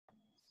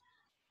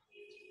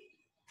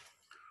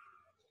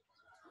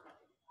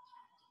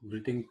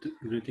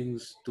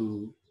Greetings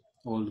to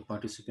all the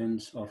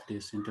participants of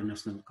this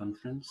international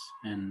conference,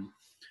 and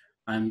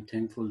I'm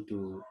thankful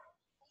to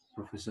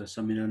Professor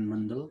Samiran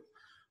Mandal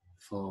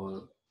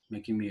for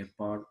making me a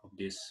part of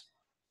this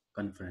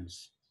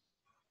conference.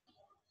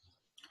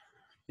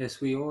 As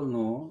we all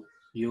know,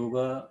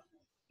 yoga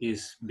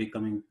is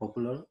becoming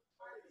popular,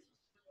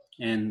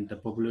 and the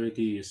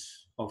popularity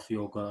of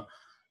yoga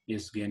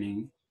is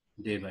gaining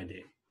day by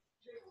day.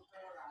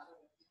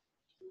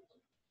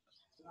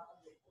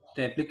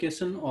 The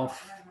application of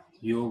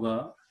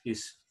yoga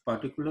is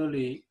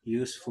particularly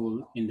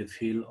useful in the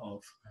field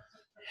of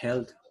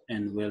health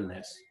and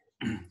wellness.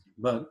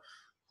 But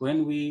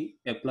when we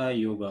apply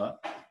yoga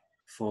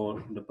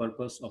for the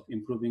purpose of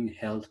improving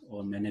health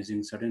or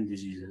managing certain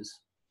diseases,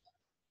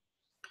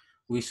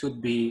 we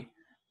should be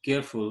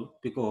careful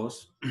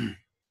because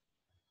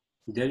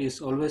there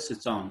is always a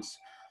chance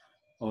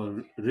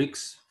or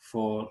risk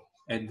for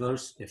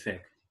adverse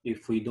effect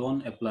if we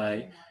don't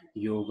apply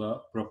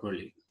yoga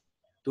properly.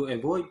 To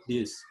avoid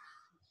this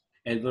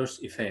adverse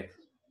effect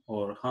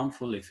or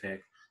harmful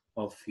effect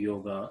of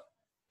yoga,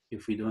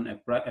 if we don't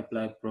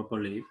apply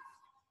properly,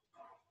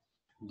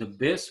 the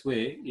best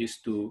way is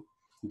to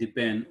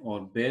depend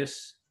or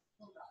base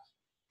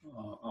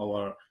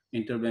our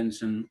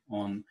intervention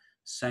on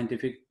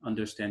scientific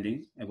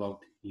understanding about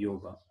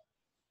yoga.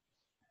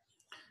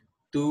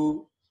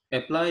 To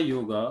apply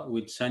yoga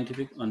with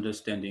scientific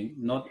understanding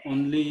not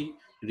only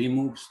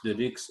removes the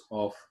risk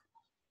of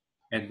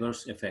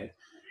adverse effect,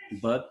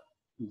 but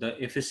the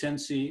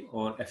efficiency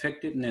or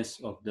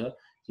effectiveness of the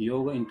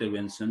yoga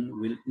intervention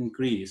will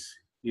increase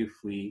if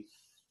we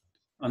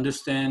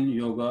understand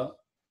yoga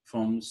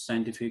from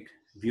scientific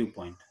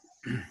viewpoint.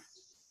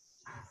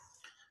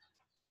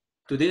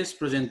 Today's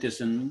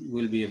presentation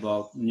will be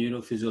about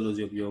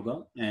neurophysiology of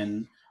yoga,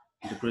 and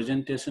the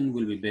presentation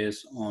will be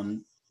based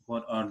on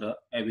what are the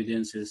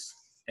evidences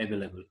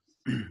available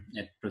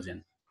at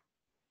present.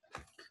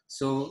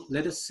 So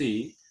let us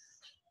see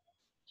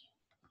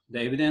the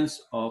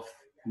evidence of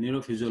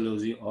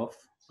neurophysiology of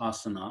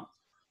asana.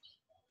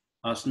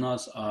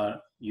 Asanas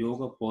are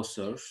yoga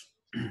postures.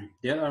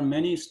 There are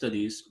many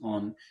studies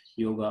on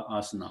yoga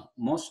asana.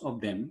 Most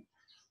of them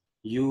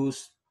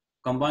use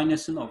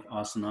combination of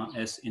asana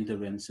as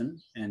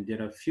intervention, and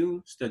there are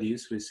few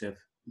studies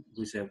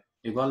which have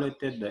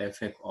evaluated the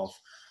effect of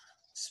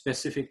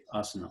specific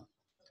asana.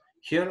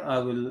 Here I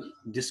will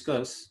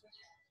discuss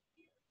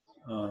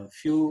a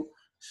few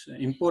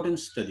important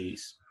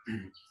studies.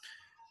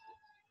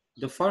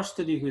 The first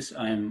study which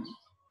I am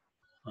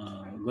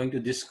going to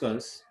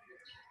discuss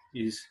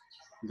is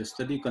the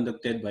study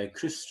conducted by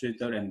Chris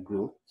Streeter and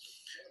group,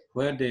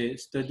 where they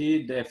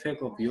studied the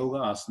effect of yoga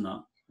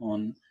asana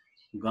on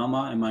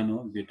gamma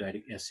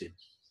aminobutyric acid.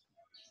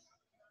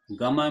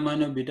 Gamma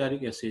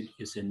aminobutyric acid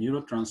is a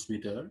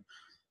neurotransmitter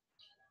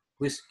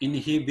which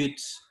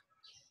inhibits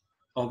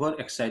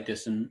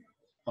overexcitation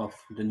of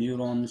the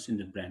neurons in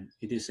the brain.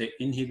 It is an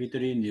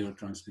inhibitory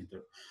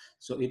neurotransmitter.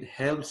 So it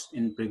helps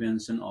in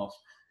prevention of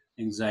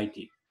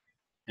anxiety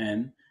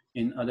and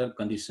in other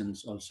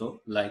conditions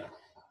also, like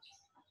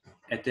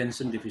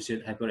attention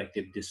deficit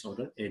hyperactive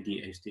disorder,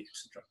 ADHD,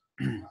 etc.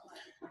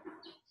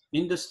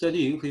 In the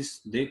study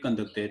which they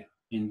conducted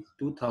in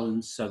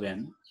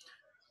 2007,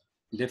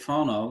 they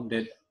found out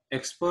that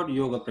expert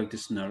yoga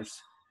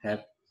practitioners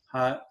have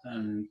high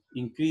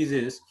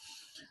increases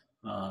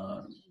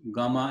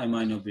gamma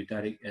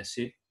aminobutyric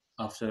acid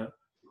after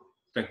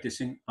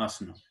practicing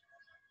asana.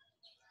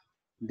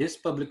 This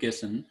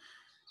publication,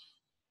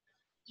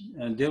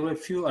 there were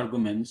few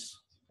arguments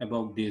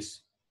about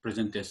this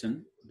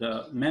presentation.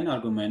 The main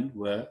argument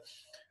were,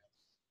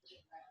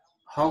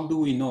 how do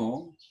we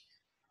know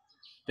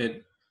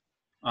that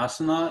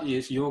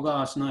yoga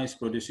asana is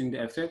producing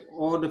the effect,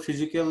 or the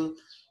physical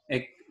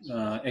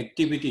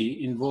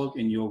activity involved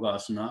in yoga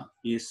asana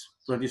is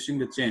producing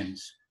the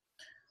change?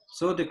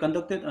 So they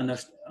conducted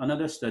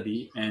another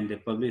study and they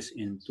published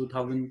in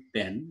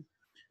 2010.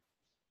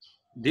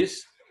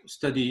 This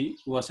study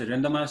was a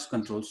randomized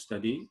control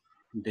study.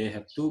 They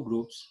have two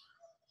groups.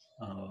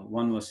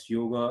 One was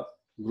yoga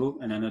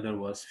group and another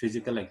was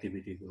physical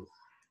activity group.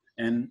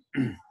 And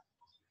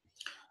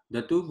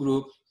the two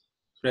groups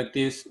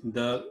practiced,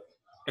 the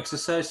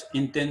exercise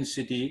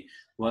intensity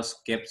was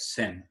kept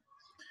same.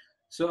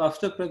 So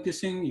after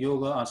practicing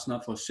yoga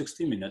asana for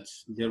 60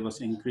 minutes, there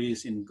was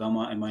increase in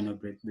gamma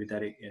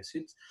aminobutyric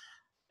acids,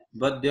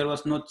 but there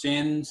was no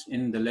change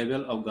in the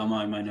level of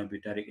gamma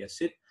aminobutyric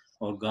acid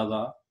or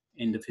GABA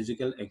in the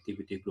physical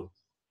activity group.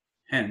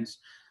 Hence,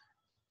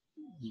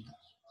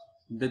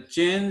 the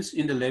change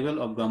in the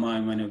level of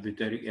gamma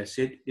aminobutyric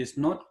acid is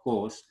not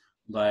caused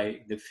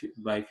by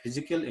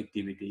physical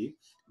activity,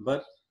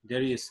 but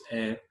there is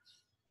a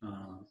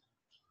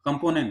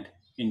component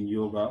in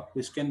yoga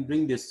which can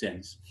bring this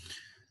change.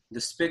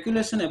 The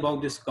speculation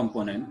about this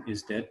component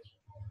is that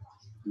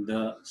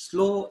the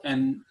slow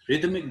and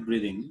rhythmic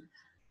breathing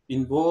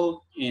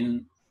involved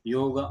in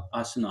yoga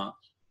asana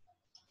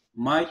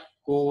might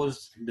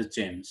cause the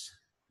change,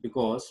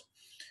 because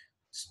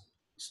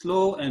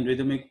slow and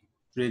rhythmic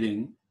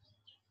breathing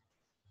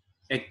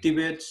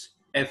activates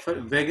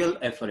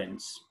vagal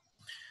afferents.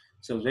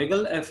 So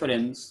vagal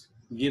afferents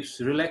gives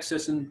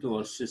relaxation to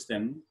our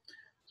system,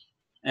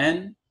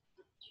 and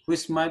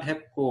which might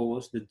have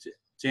caused the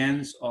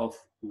change of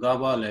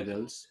GABA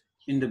levels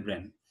in the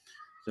brain.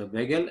 So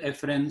vagal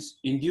afferents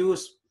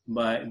induced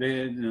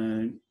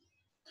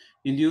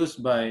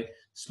by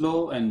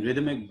slow and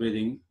rhythmic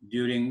breathing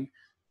during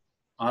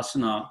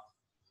asana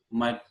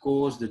might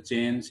cause the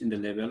change in the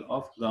level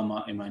of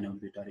gamma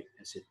aminobutyric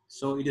acid.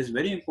 So it is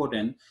very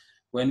important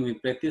when we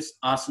practice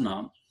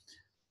asana,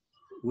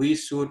 we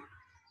should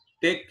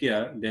take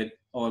care that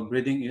our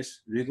breathing is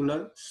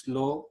regular,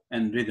 slow,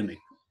 and rhythmic.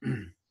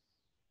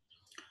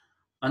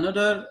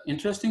 Another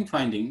interesting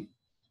finding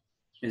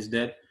is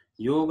that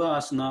yoga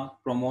asana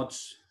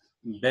promotes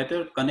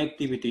better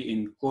connectivity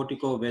in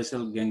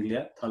corticovasal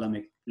ganglia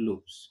thalamic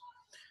loops.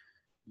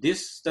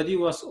 This study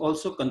was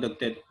also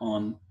conducted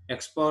on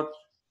expert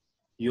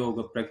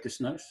yoga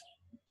practitioners,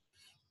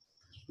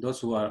 those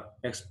who are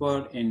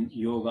expert in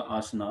yoga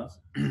asanas,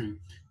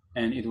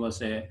 and it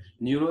was a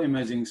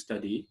neuroimaging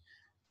study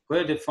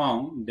where they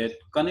found that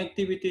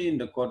connectivity in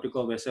the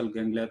corticovasal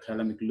ganglia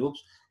thalamic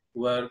loops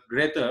were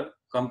greater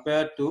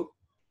compared to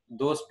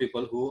those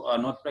people who are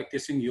not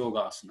practicing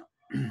yoga asana.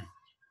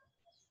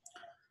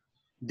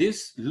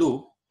 This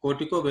loop,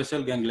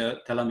 corticovasal ganglia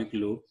thalamic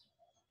loop,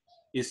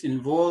 is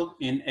involved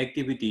in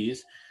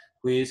activities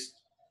which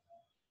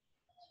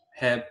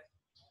have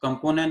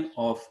component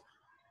of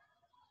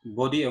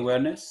body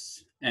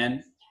awareness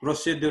and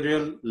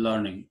procedural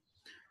learning.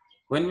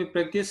 When we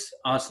practice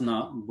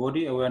asana,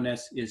 body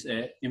awareness is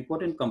an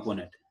important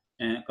component,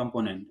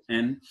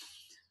 and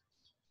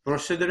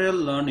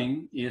procedural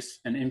learning is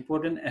an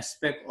important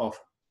aspect of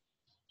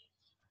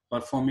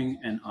performing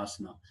an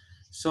asana.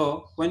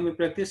 So when we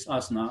practice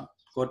asana,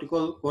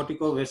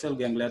 corticovasal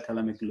ganglia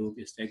thalamic loop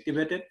is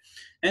activated,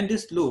 and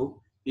this loop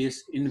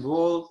is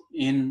involved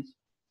in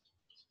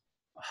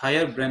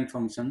higher brain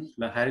functions,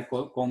 like higher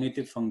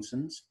cognitive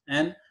functions,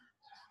 and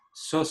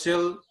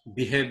social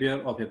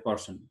behavior of a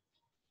person.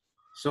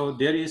 So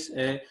there is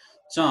a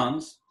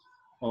chance,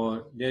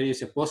 or there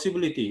is a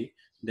possibility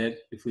that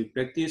if we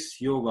practice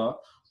yoga,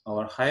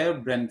 our higher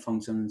brain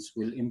functions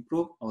will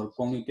improve, our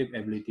cognitive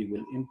ability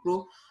will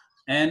improve,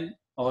 and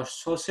our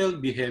social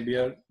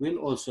behavior will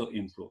also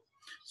improve.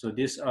 So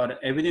these are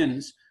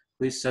evidence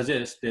which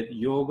suggests that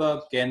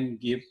yoga can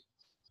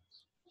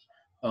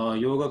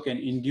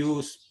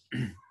induce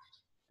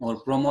or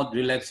promote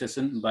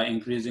relaxation by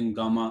increasing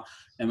gamma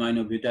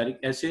aminobutyric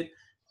acid,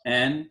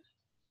 and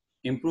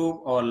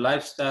improve our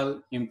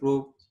lifestyle,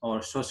 improve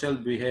our social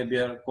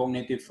behavior,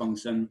 cognitive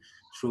function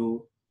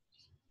through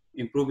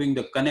improving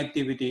the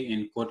connectivity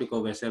in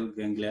corticovasal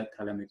ganglia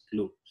thalamic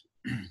loops.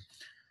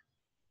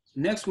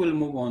 Next, we'll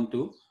move on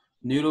to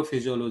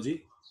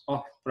neurophysiology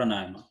of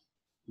pranayama.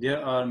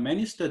 There are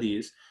many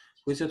studies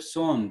which have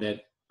shown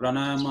that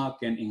pranayama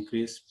can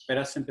increase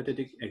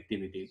parasympathetic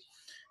activity.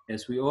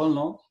 As we all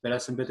know,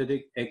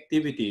 parasympathetic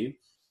activity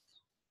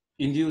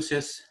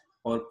induces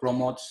or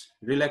promotes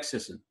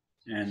relaxation,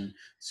 and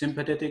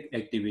sympathetic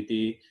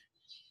activity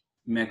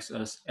makes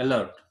us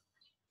alert,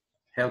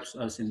 helps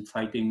us in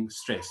fighting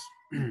stress.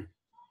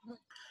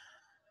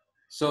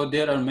 So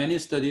there are many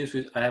studies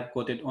which I have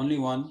quoted only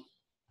one.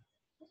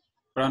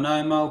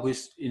 Pranayama, which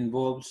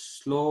involves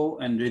slow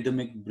and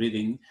rhythmic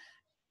breathing,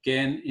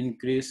 can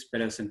increase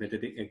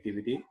parasympathetic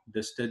activity.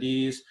 The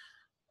studies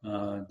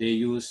they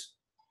use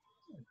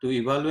to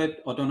evaluate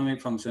autonomic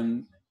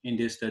function in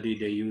this study,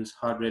 they use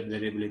heart rate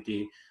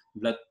variability,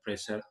 blood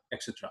pressure,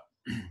 etc.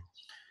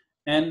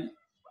 And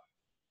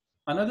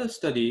another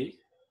study,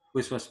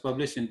 which was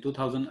published in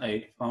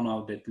 2008, found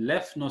out that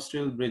left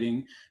nostril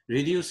breathing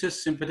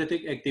reduces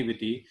sympathetic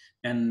activity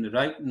and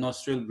right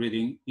nostril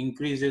breathing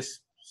increases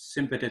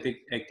sympathetic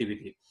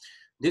activity.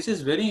 This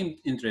is very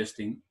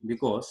interesting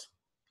because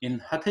in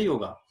Hatha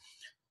Yoga,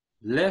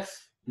 left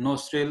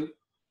nostril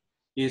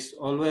is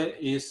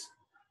always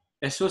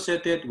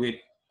associated with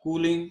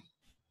cooling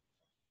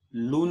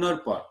lunar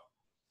part.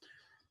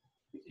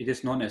 It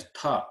is known as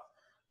Tha.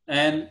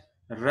 And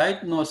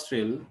right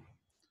nostril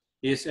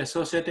is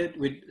associated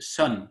with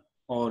sun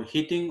or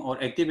heating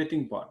or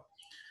activating part.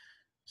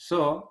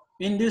 So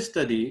in this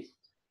study,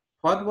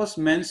 what was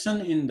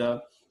mentioned in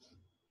the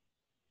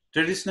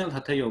traditional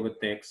Hatha Yoga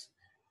text,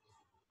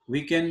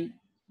 we can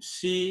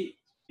see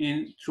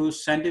through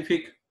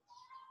scientific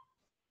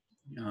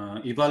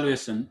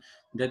evaluation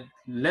that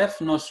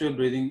left nostril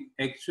breathing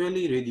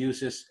actually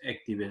reduces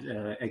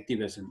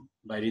activation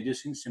by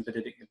reducing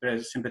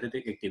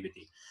sympathetic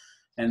activity,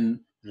 and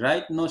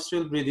right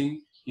nostril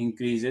breathing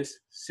increases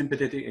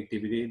sympathetic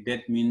activity.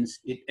 That means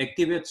it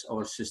activates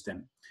our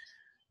system.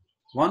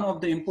 One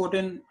of the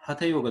important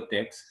Hatha Yoga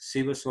texts,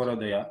 Siva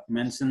Swaradaya,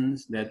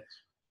 mentions that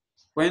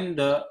when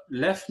the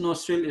left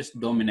nostril is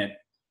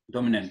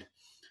dominant,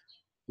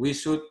 we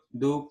should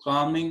do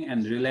calming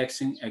and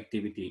relaxing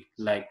activity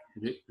like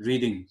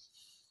reading.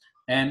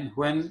 And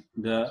when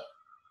the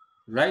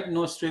right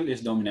nostril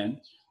is dominant,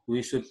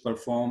 we should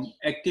perform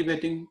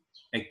activating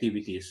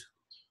activities.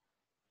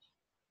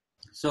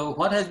 So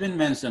what has been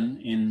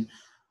mentioned in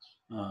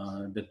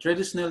the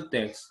traditional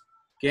text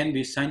can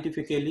be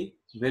scientifically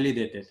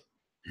validated.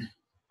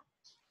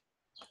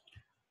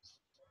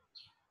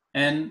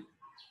 And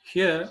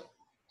here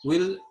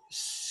we'll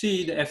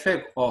see the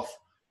effect of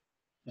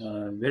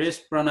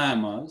various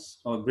pranayamas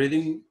or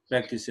breathing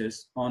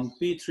practices on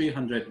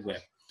P300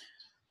 web.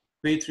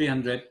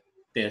 P300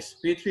 test.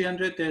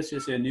 P300 test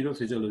is a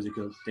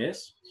neurophysiological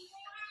test.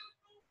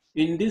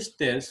 In this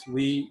test,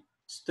 we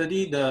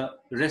study the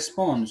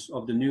response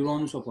of the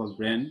neurons of our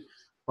brain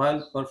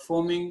while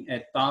performing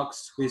a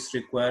task which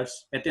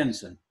requires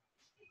attention.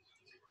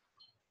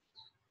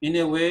 In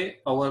a way,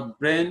 our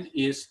brain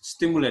is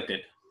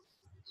stimulated.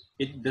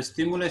 The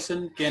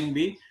stimulation can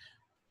be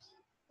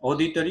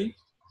auditory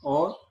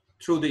or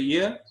through the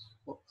ear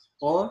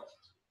or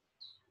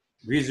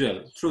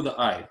visual through the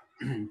eye.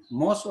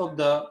 Most of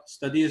the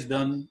studies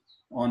done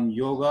on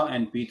yoga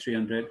and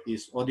P300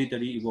 is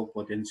auditory evoke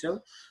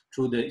potential.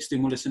 Through the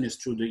stimulation is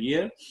through the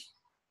ear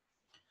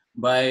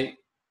by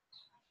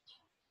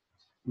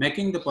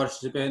making the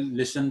participant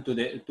listen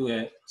to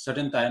a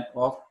certain type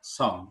of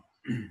sound.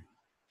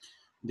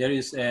 There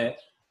is a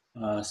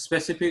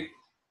specific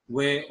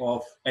way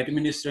of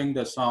administering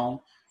the sound.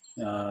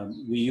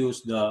 We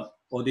use the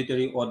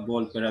auditory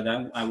oddball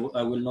paradigm.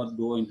 I will not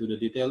go into the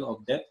detail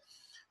of that.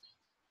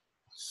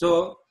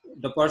 So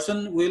the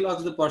person will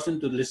ask the person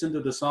to listen to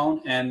the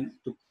sound and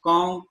to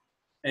count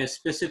a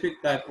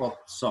specific type of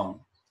sound.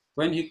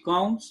 When he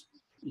counts,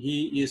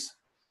 he is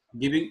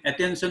giving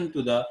attention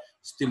to the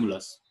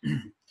stimulus.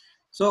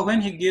 So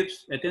when he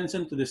gives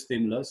attention to the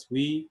stimulus,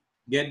 we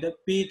get the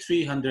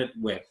P300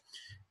 wave.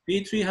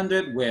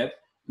 P300 wave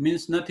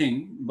means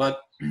nothing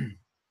but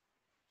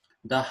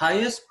the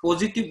highest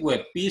positive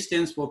wave, P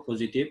stands for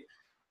positive,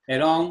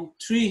 around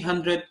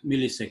 300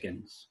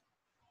 milliseconds.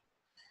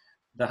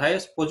 The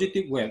highest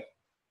positive wave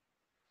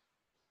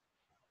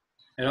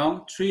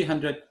around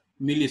 300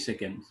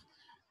 milliseconds.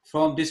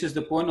 From this is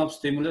the point of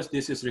stimulus,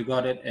 this is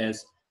regarded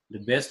as the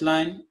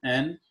baseline,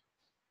 and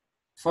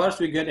first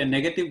we get a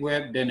negative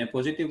wave, then a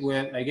positive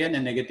wave, again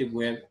a negative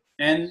wave,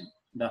 and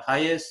the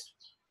highest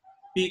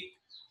peak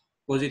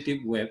positive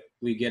wave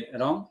we get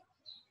around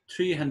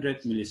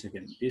 300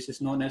 milliseconds. This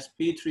is known as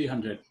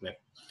P300 wave.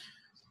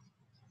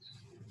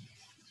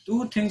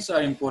 Two things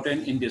are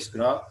important in this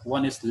graph.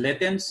 One is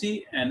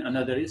latency and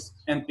another is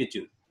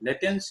amplitude.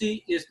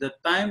 Latency is the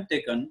time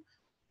taken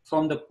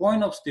from the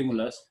point of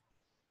stimulus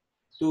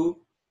to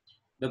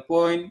the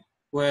point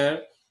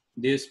where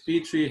this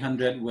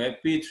P300 wave,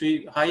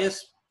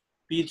 highest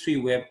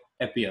P3 wave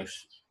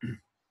appears.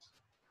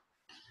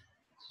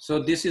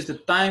 So this is the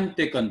time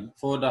taken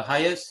for the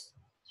highest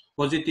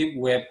positive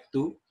wave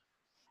to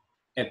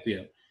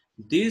appear.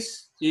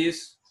 This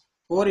is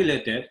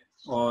correlated,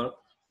 or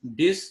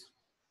this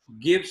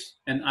gives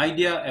an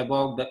idea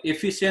about the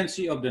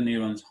efficiency of the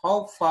neurons,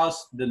 how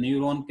fast the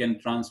neuron can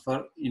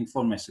transfer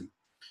information.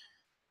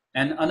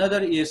 And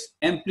another is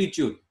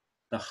amplitude,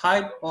 the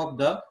height of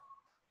the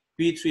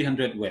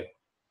P300 wave.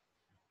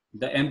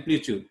 The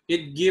amplitude,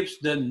 it gives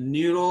the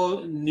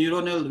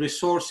neuronal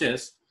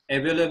resources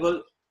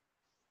available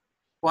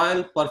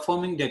while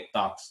performing the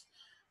task.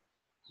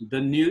 The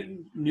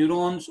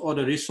neurons or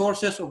the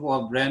resources of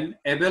our brain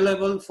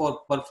available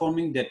for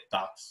performing that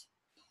task.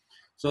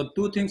 So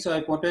two things are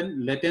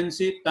important: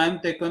 latency,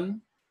 time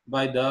taken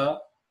by the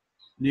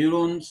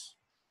neurons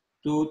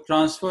to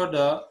transfer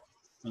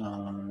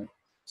the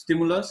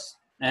stimulus,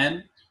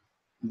 and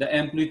the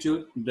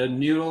amplitude, the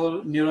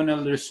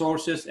neuronal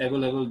resources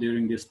available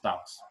during this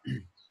task.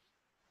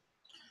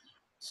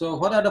 So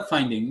what are the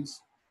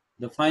findings?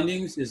 The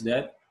findings is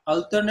that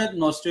alternate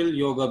nostril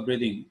yoga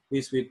breathing,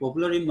 which we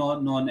popularly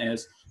known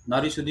as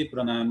Narisuddhi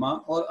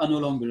Pranayama or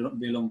Anulom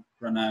Vilom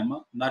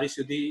Pranayama.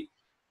 Narisuddhi,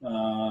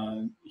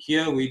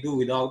 here we do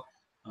without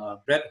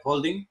breath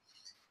holding.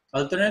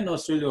 Alternate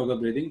nostril yoga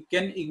breathing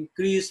can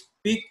increase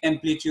peak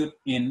amplitude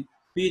in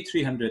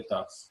P300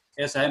 tasks.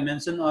 As I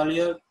mentioned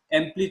earlier,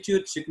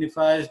 amplitude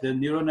signifies the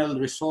neuronal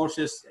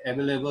resources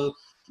available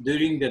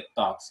during the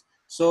task.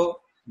 So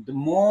the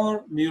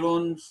more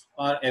neurons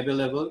are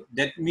available,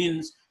 that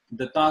means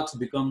the task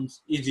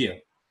becomes easier.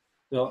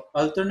 So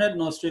alternate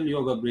nostril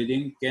yoga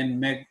breathing can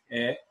make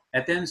a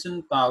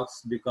attention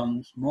task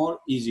becomes more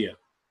easier.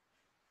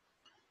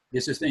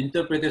 This is the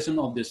interpretation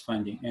of this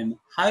finding. And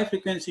high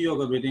frequency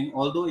yoga breathing,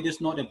 although it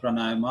is not a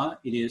pranayama,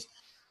 it is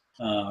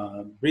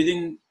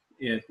breathing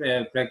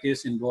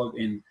practice involved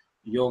in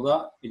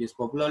yoga. It is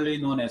popularly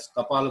known as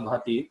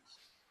Kapalabhati.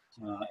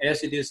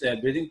 As it is a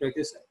breathing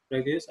practice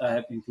I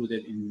have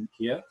included in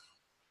here.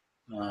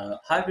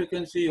 High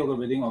frequency yoga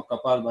breathing or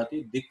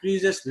Kapalabhati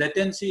decreases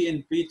latency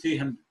in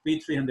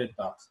P300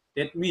 tasks.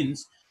 That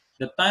means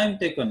the time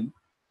taken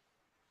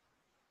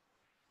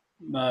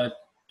by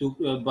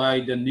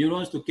the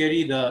neurons to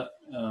carry the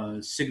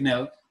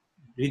signal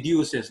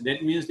reduces.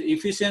 That means the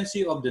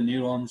efficiency of the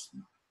neurons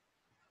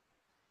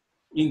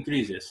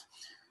increases.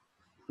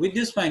 With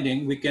this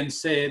finding, we can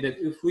say that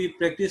if we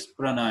practice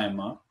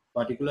pranayama,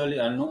 particularly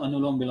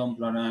Anulom Vilom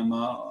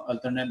Pranayama,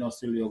 alternate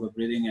nostril yoga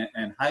breathing,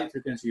 and high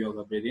frequency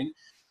yoga breathing,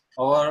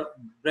 our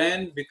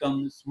brain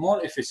becomes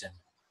more efficient.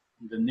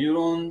 The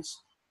neurons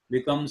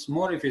becomes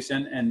more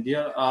efficient, and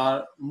there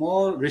are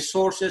more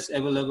resources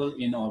available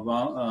in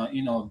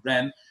our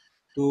brain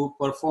to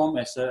perform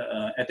as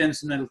a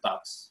attentional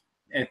task,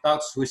 a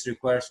task which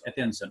requires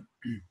attention.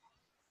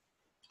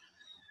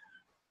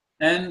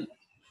 And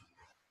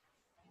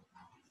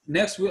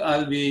next,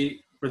 I'll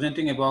be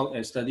presenting about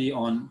a study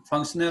on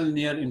functional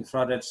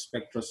near-infrared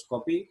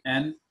spectroscopy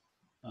and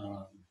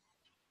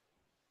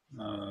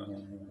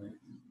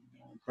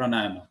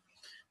pranayama.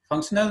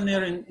 Functional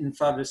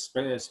near-infrared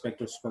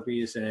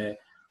spectroscopy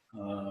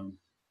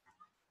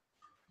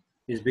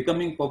is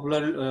becoming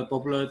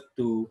popular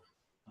to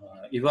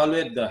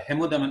evaluate the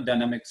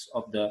hemodynamics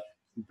of the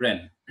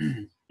brain.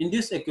 In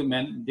this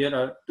equipment, there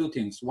are two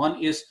things.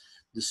 One is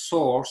the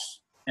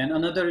source, and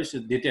another is a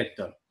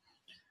detector.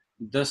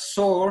 The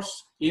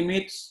source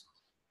emits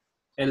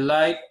a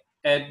light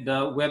at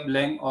the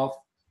wavelength of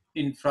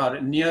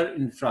infrared, near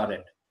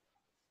infrared.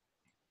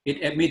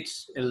 It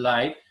emits a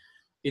light.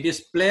 It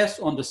is placed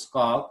on the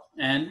scalp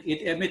and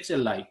it emits a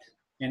light,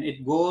 and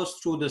it goes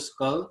through the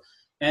skull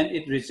and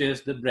it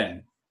reaches the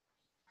brain.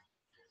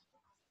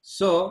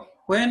 So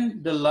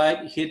when the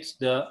light hits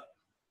the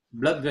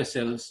blood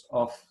vessels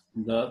of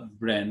the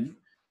brain,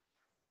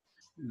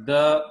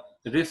 the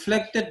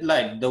reflected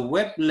light, the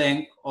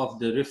wavelength of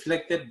the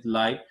reflected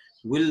light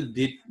will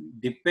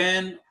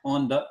depend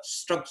on the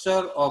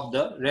structure of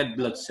the red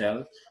blood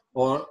cell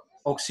or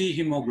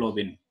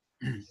oxyhemoglobin.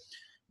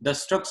 The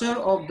structure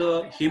of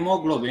the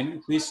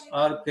hemoglobin, which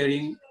are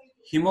carrying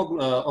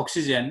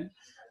oxygen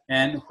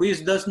and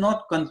which does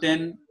not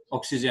contain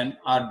oxygen,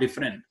 are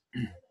different.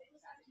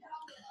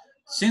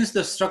 Since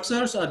the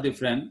structures are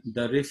different,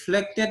 the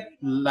reflected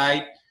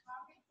light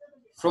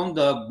from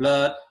the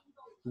blood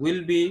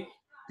will be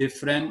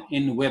different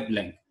in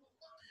wavelength.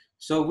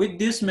 So with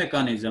this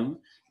mechanism,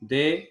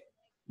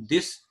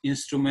 this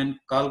instrument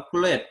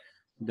calculate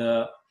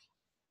the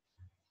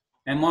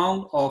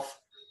amount of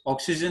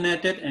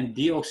oxygenated and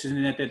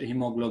deoxygenated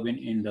hemoglobin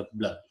in the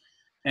blood.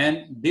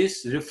 And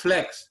this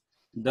reflects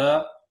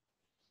the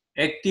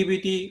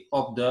activity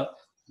of the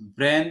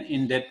brain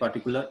in that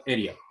particular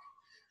area.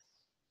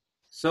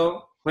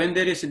 So when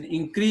there is an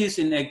increase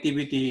in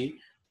activity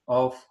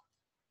of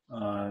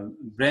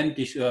brain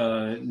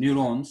tissue,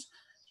 neurons,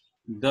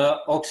 the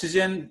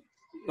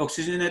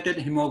oxygenated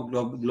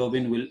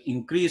hemoglobin will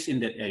increase in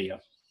that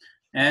area.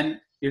 And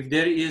if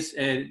there is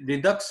a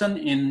reduction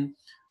in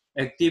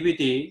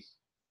activity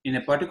in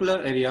a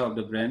particular area of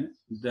the brain,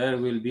 there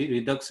will be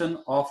reduction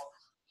of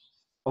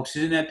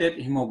oxygenated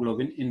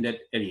hemoglobin in that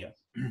area.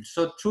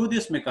 So through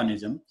this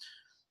mechanism,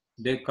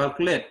 they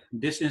calculate,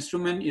 this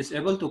instrument is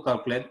able to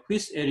calculate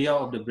which area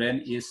of the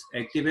brain is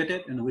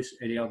activated and which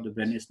area of the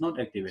brain is not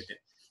activated.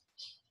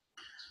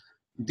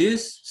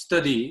 This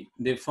study,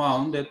 they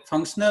found that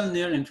functional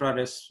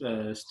near-infrared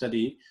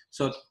study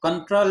showed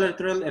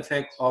contralateral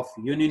effect of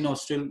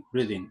uninostril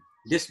breathing.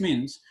 This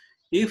means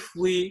if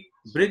we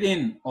breathe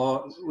in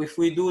or if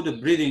we do the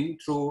breathing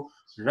through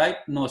right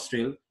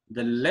nostril,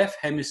 the left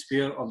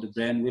hemisphere of the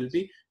brain will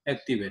be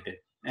activated.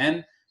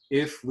 And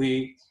if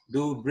we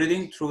do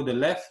breathing through the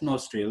left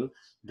nostril,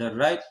 the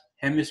right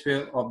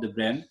hemisphere of the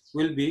brain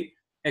will be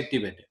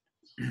activated.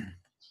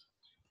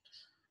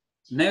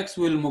 Next,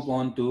 we'll move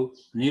on to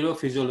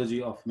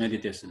neurophysiology of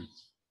meditation.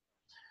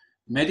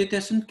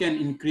 Meditation can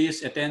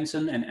increase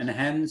attention and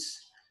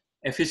enhance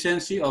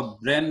efficiency of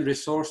brain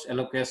resource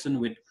allocation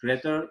with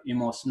greater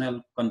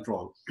emotional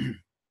control.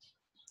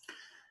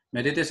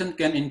 Meditation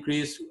can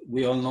increase,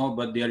 we all know,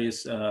 but there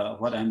is,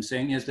 what I'm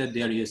saying is that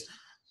there is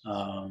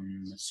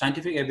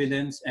scientific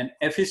evidence and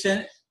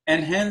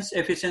enhanced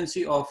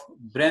efficiency of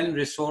brain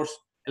resource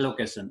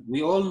allocation.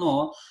 We all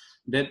know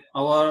that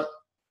our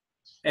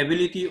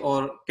ability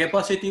or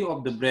capacity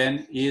of the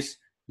brain is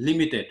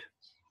limited.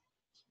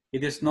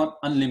 It is not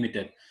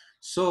unlimited.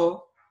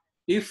 So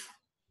if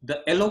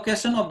the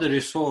allocation of the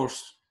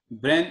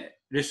brain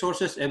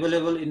resources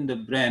available in the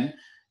brain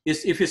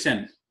is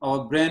efficient,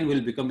 our brain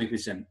will become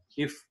efficient.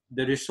 If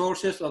the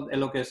resources of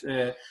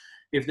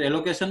if the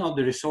allocation of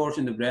the resource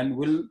in the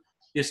brain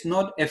is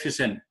not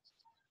efficient,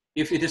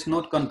 if it is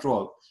not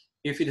controlled,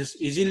 if it is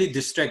easily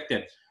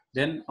distracted,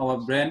 then our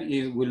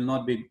brain will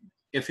not be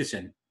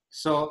efficient.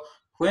 So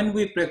when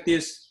we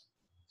practice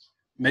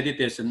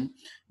meditation,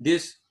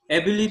 this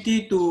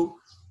ability to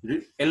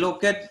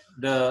allocate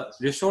the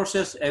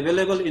resources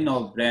available in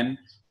our brain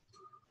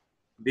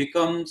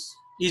becomes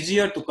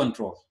easier to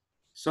control.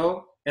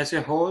 So as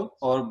a whole,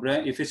 our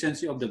brain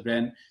efficiency of the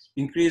brain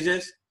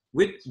increases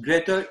with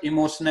greater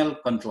emotional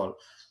control.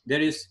 There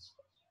is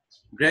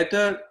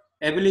greater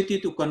ability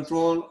to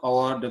control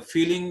the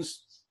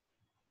feelings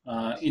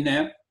in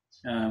a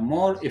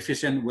more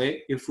efficient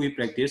way if we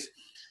practice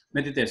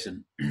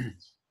meditation.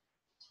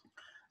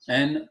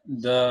 And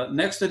the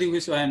next study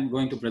which I am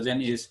going to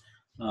present is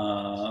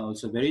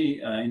also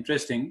very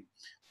interesting.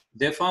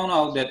 they found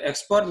out that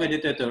expert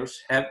meditators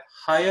have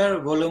higher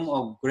volume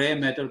of gray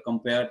matter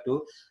compared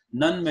to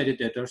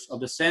non-meditators of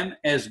the same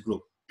age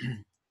group.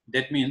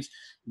 That means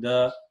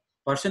the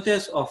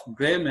percentage of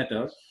gray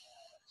matter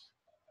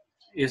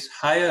is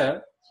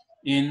higher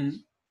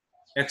in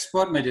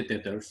expert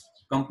meditators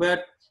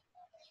compared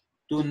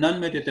to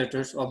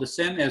non-meditators of the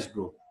same age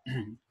group.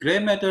 Gray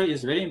matter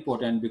is very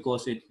important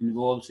because it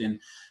involves in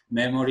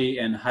memory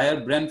and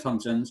higher brain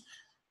functions.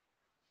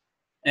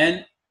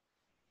 And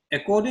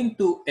according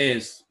to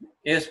age,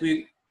 as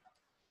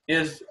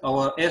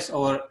our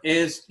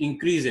age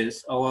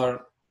increases,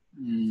 our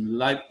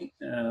life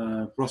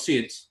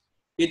proceeds,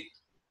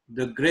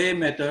 the gray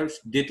matter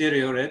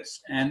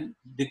deteriorates and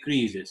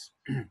decreases.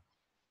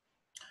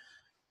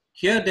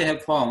 Here they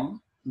have found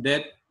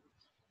that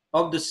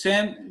of the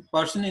same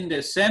person in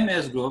the same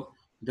age group,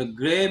 the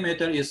gray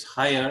matter is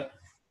higher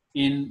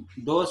in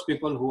those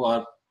people who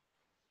are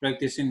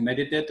practicing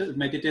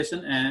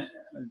meditation and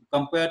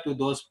compared to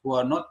those who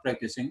are not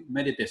practicing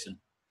meditation.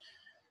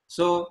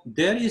 So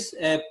there is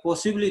a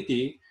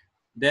possibility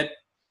that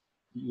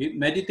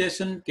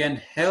meditation can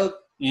help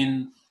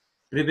in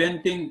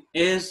preventing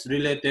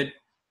age-related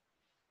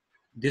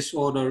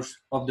disorders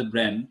of the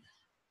brain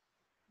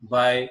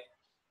by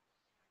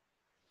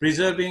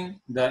preserving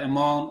the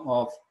amount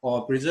of,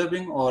 or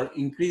preserving or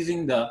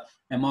increasing the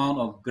amount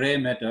of gray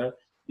matter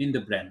in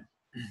the brain.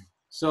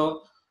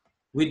 So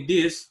with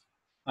this,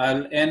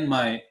 I'll end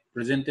my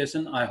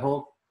presentation. I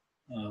hope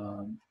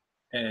uh,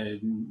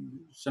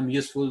 some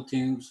useful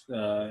things,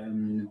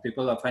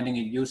 people are finding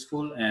it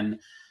useful. And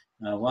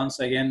once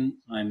again,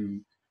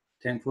 I'm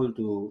thankful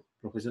to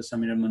Professor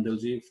Samira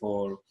Mandalji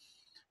for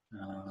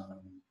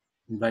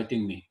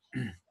inviting me.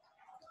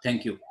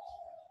 Thank you.